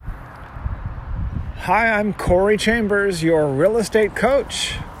Hi, I'm Corey Chambers, your real estate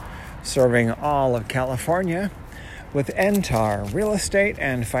coach, serving all of California with Entar, real estate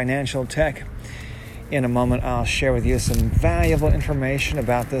and financial tech. In a moment, I'll share with you some valuable information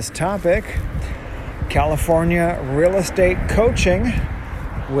about this topic, California real estate coaching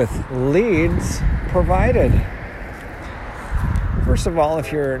with leads provided. First of all,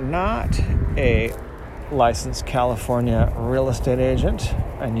 if you're not a licensed California real estate agent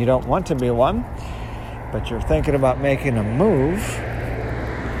and you don't want to be one, but you're thinking about making a move,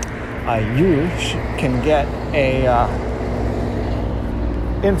 you can get a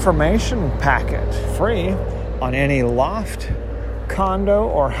information packet free on any loft, condo,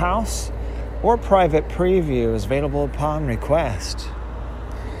 or house, or private previews available upon request.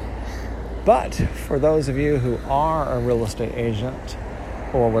 But for those of you who are a real estate agent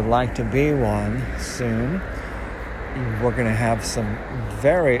or would like to be one soon, we're going to have some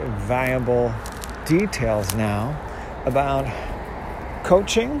very valuable details now about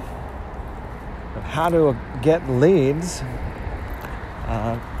coaching, how to get leads,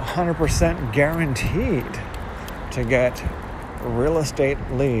 100% guaranteed to get real estate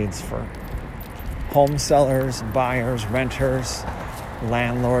leads for home sellers, buyers, renters,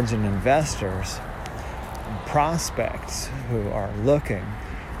 landlords, and investors, and prospects who are looking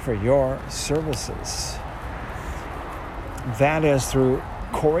for your services. That is through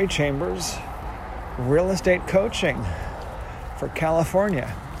Corey Chambers Real Estate Coaching for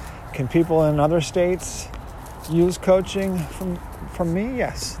California. Can people in other states use coaching from me?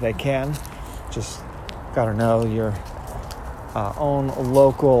 Yes, they can. Just got to know your own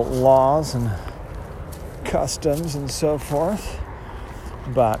local laws and customs and so forth.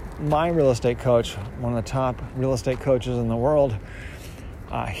 But my real estate coach, one of the top real estate coaches in the world,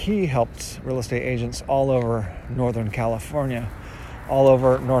 he helps real estate agents all over Northern California, all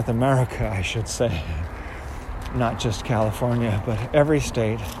over North America, I should say. Not just California, but every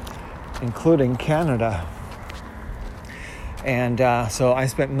state, including Canada. And so I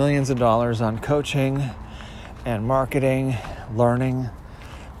spent millions of dollars on coaching and marketing, learning,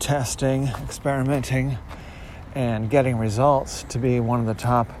 testing, experimenting, and getting results to be one of the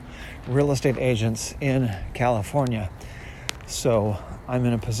top real estate agents in California. So I'm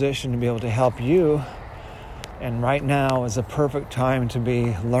in a position to be able to help you, and right now is a perfect time to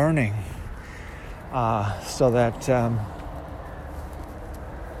be learning, so that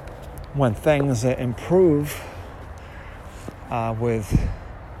when things improve with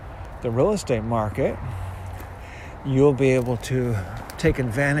the real estate market, you'll be able to take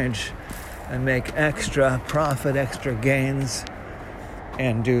advantage and make extra profit, extra gains,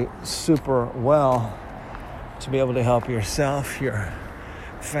 and do super well to be able to help yourself, your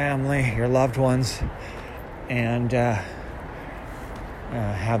family, your loved ones, and have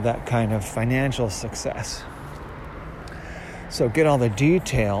that kind of financial success. So get all the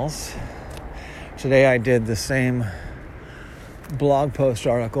details. Today I did the same blog post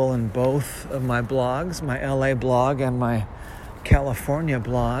article in both of my blogs, my LA blog and my California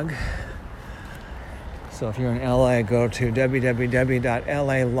blog. So if you're in LA, go to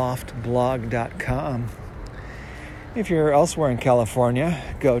www.laloftblog.com. If you're elsewhere in California,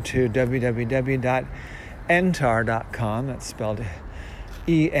 go to www.entar.com. That's spelled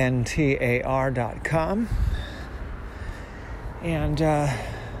ENTAR.com. And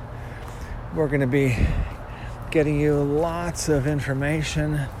we're going to be getting you lots of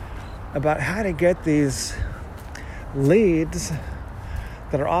information about how to get these leads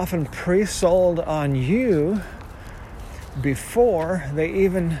that are often pre-sold on you before they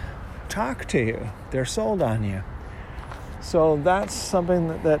even talk to you. They're sold on you. So that's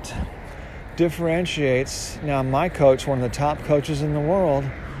something that differentiates. Now, my coach, one of the top coaches in the world,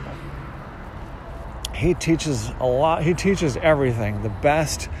 he teaches a lot. He teaches everything. The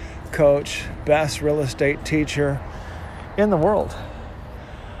best coach, best real estate teacher in the world.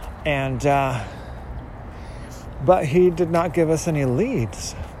 And but he did not give us any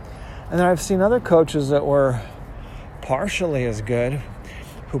leads. And then I've seen other coaches that were partially as good,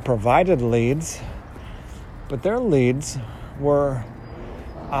 who provided leads, but their leads were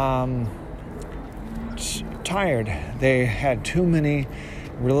tired. They had too many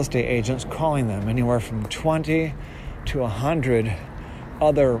real estate agents calling them, anywhere from 20 to 100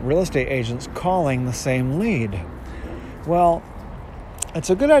 other real estate agents calling the same lead. Well, it's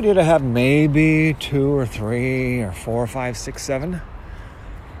a good idea to have maybe 2 or 3 or 4 or 5, 6, 7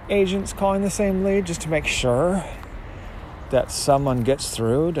 agents calling the same lead, just to make sure that someone gets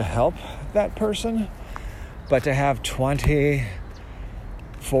through to help that person. But to have 20,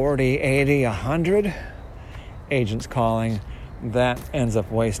 40, 80, 100 agents calling that ends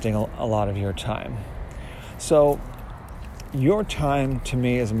up wasting a lot of your time. So your time to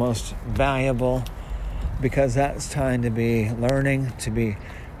me is most valuable because that's time to be learning, to be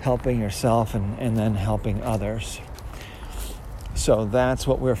helping yourself and then helping others. So that's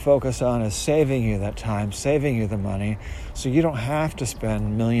what we're focused on, is saving you that time, saving you the money, so you don't have to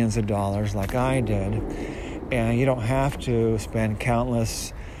spend millions of dollars like I did, and you don't have to spend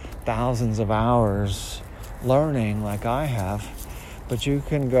countless thousands of hours learning like I have, but you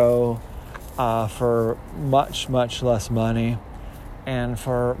can go for much, much less money and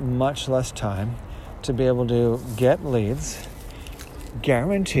for much less time to be able to get leads,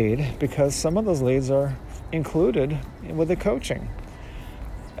 guaranteed, because some of those leads are included with the coaching.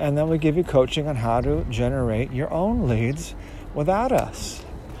 And then we give you coaching on how to generate your own leads without us.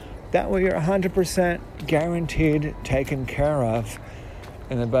 That way you're 100% guaranteed taken care of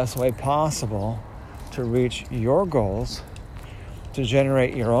in the best way possible to reach your goals, to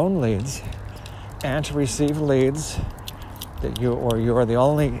generate your own leads, and to receive leads that you are the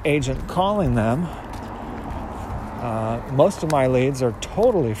only agent calling them. Most of my leads are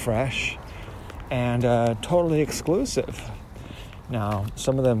totally fresh and totally exclusive. Now,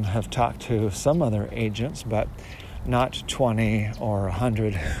 some of them have talked to some other agents, but not 20 or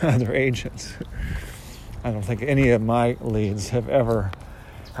 100 other agents. I don't think any of my leads have ever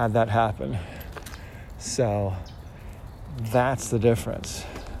had that happen. So that's the difference.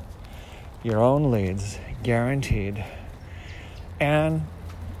 Your own leads, guaranteed, and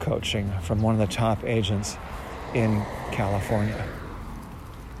coaching from one of the top agents in California.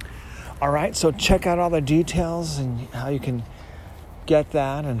 All right, so check out all the details and how you can get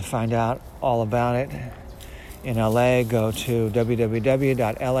that and find out all about it. In LA, go to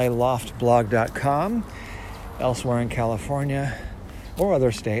www.laloftblog.com. Elsewhere in California or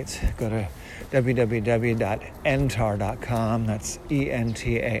other states, go to www.entar.com. That's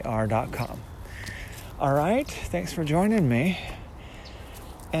ENTAR.com. All right, thanks for joining me.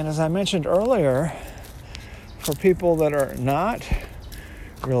 And as I mentioned earlier, for people that are not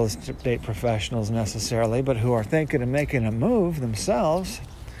real estate professionals necessarily, but who are thinking of making a move themselves,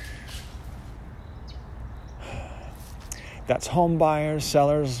 that's home buyers,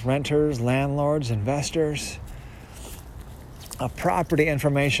 sellers, renters, landlords, investors. A property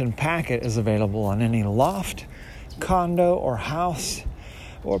information packet is available on any loft, condo, or house,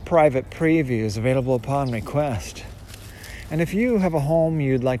 or private previews available upon request. And if you have a home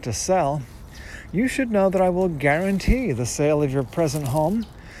you'd like to sell, you should know that I will guarantee the sale of your present home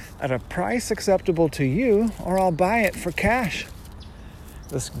at a price acceptable to you, or I'll buy it for cash.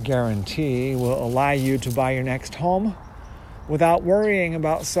 This guarantee will allow you to buy your next home without worrying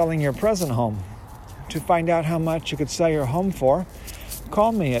about selling your present home. To find out how much you could sell your home for,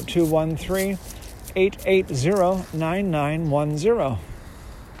 call me at 213-880-9910.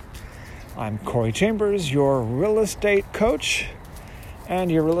 I'm Corey Chambers, your real estate coach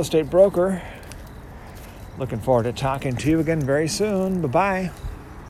and your real estate broker. Looking forward to talking to you again very soon. Bye-bye.